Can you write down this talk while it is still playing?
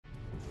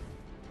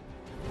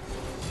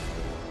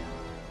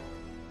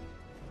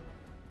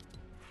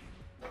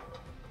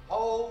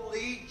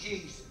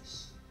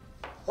Jesus.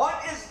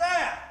 What is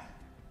that?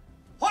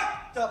 What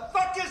the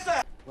fuck is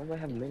that? Why do I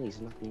have minis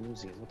and not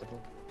using it? What the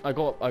hell?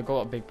 I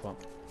got a big pump.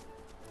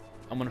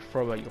 I'm gonna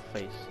throw at your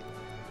face.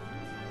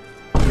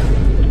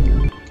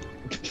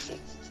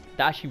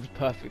 That actually was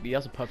perfect.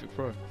 That's a perfect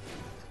throw.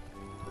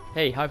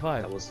 Hey, high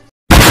five. That was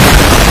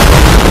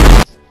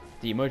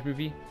the Emoji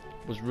Movie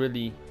was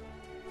really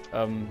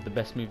the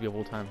best movie of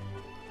all time.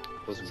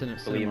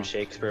 William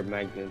Shakespeare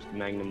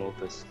magnum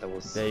opus. That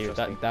was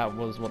that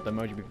was what the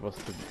Emoji Movie was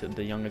to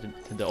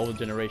the older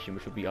generation,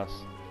 which would be us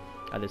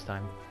at this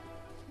time.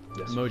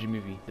 Yes. Emoji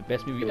Movie, the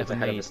best movie ever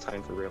ahead made. Of its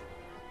time for real.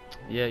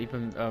 Yeah,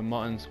 even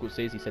Martin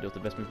Scorsese said it was the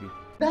best movie.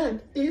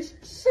 That is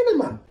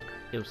cinema.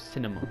 It was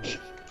cinema.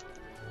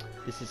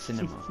 This is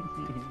cinema.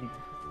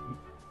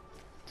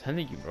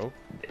 Telling you, bro.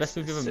 Best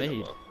movie ever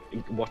made.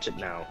 Watch it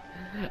now.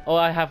 Oh,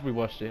 I have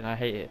rewatched it and I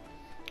hate it.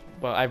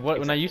 But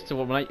when I used to,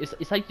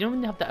 it's like, you know when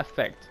you have that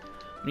effect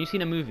when you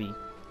seen a movie,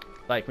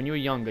 like when you were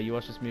younger, you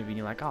watch this movie and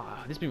you're like,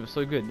 ah, this movie was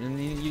so good, and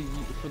you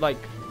like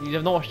you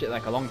have not watched it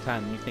like a long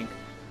time, and you think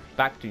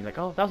back to you like,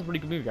 oh, that was a really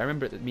good movie. I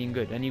remember it being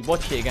good, and you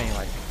watch it again, you're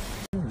like,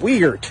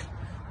 Weird,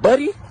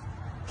 buddy.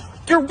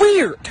 You're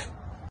weird.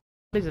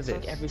 what is It's this?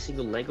 like every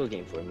single Lego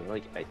game for me.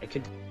 Like I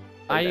could play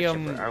I that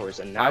shit for hours,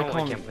 and now I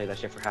can't play that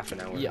shit for half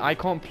an hour. Yeah, I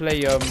can't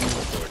play Harry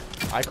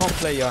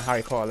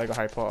Potter, Lego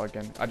Harry Potter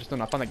again. I just don't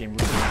know. I found that game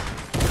really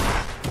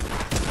good.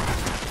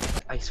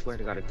 I swear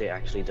to God, if they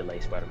actually delay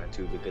Spider-Man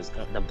 2, because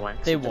the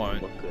blanks They doesn't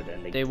won't. look good,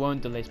 and They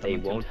won't delay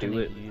Spider-Man 2, won't I'm do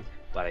it. telling you.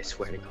 But I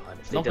swear to God,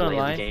 if they Not gonna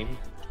delay lie, the game,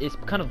 it's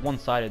kind of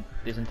one-sided,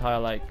 this entire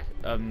like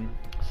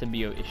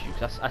symbiote issue.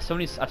 Cause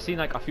I've seen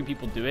like a few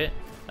people do it,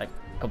 like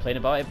complain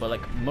about it, but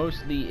like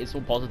mostly it's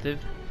all positive.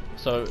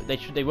 So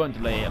they won't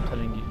delay it. I'm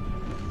telling you.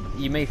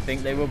 You may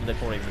think they will, but they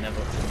probably will never.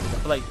 I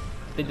feel like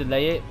if they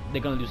delay it,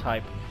 they're gonna lose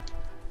hype.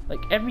 Like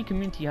every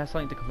community has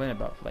something to complain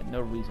about for like no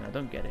reason. I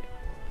don't get it.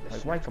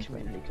 Like why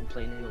complain? They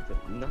complaining over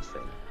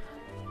nothing.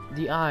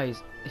 The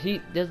eyes. See,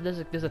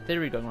 there's a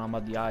theory going on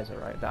about the eyes,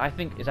 alright? That I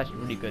think is actually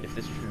really good if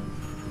this is true,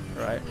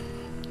 alright?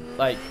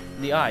 Like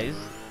the eyes,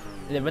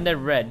 when they're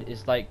red,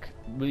 it's like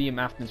William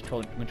Afton's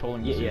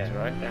controlling the suits,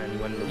 right? And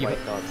when the white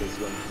dot is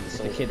when the The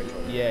soul's kid.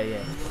 controlling.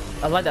 Yeah.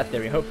 I like that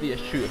theory. Hopefully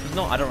it's true. If it's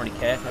not, I don't really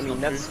care. I mean,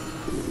 that's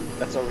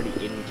already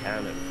in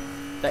canon.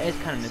 That is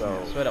canon, isn't it?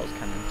 So- I swear that was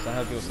canon. Because I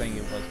heard people saying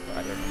it was, but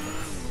I don't remember.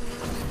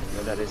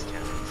 No, that is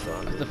canon.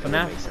 So The that would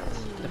make sense.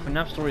 The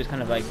FNAF story is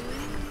kind of like,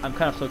 I'm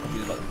kind of so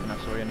confused about the FNAF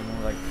story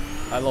anymore. Like,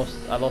 I lost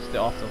it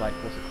after like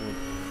what's it called?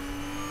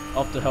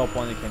 After Help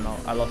One came out,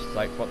 I lost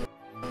like what.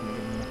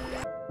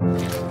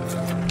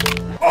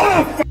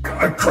 Oh, fuck!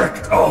 I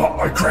cracked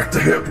the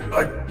hip.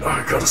 I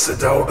gotta sit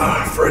down.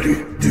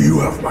 Freddy, do you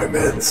have my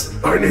meds?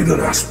 I need an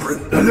aspirin.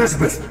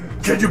 Elizabeth,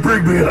 can you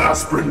bring me an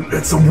aspirin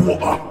and some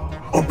water?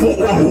 A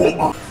bottle of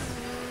water.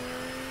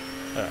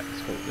 Alright,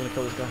 let's go. You wanna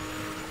kill this guy?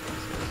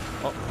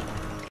 Oh.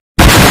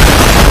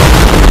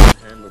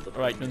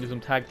 Alright, you wanna do some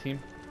tag team?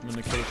 I'm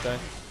gonna kill this guy.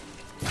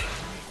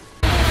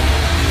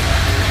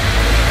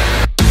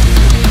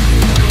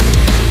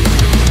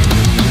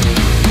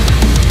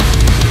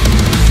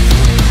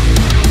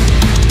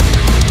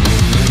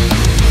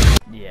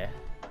 Yeah,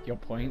 your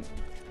point.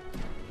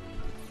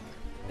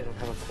 They don't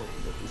have a point,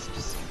 but it's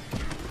just...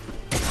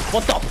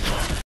 What the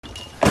f?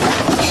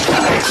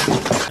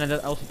 And I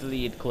also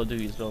deleted Call of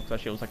Duty as well, because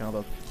actually it was like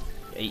another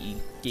 80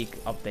 gig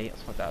update.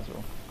 Fuck that as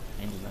well.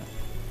 Ended that.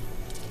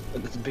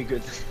 But it's bigger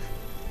than...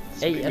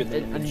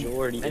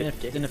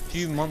 And a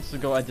few months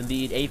ago I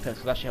deleted Apex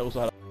because actually I also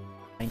had a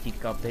 90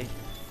 gig update.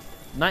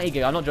 90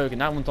 gig, I'm not joking,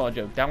 that one's not a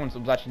joke. That one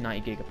was actually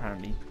 90 gig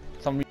apparently.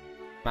 Some reason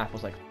map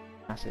was like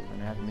massive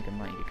and they had to make a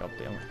 90 gig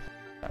update. I'm like,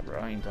 that bro,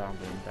 I ain't down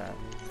doing that.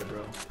 Yeah,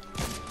 bro.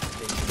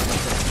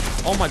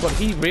 Oh my god, is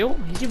he real?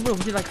 Is he real?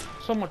 He did like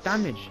so much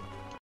damage.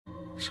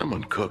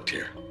 Someone cooked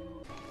here.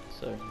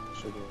 So,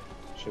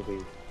 Should we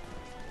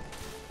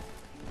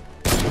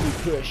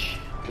push.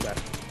 do that?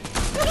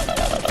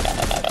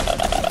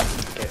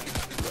 Okay,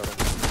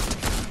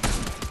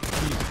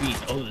 He's been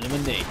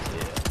eliminated.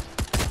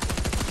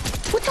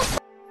 What the f?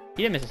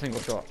 He didn't miss a single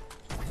shot.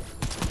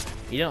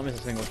 He didn't miss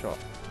a single shot.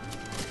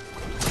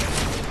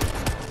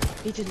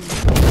 He didn't.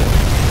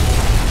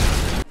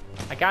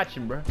 I got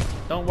him, bro.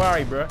 Don't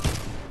worry, bro. Is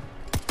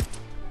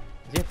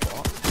he a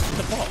bot? He's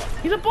a bot.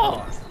 He's a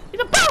bot.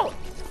 He's a bot.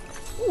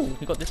 Ooh,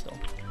 he got this though.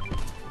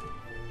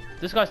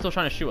 This guy's still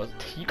trying to shoot us.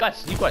 You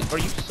guys, bro,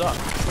 you suck.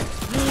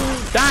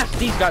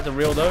 These guys are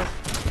real though.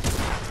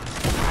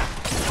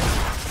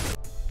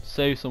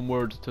 Say some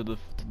words to the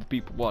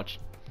people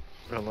watching.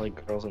 I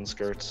like girls in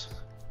skirts.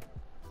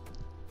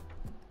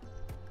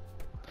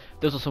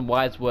 Those are some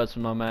wise words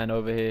from my man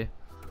over here,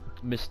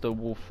 Mr.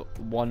 Wolf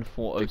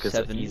 1407. Because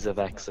of ease of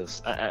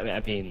access. I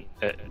mean,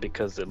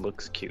 because it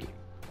looks cute.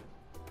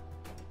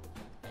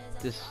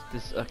 This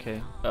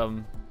okay. I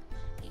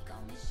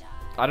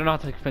don't know how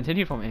to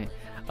continue from here.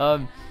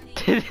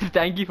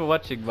 Thank you for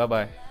watching. Bye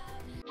bye.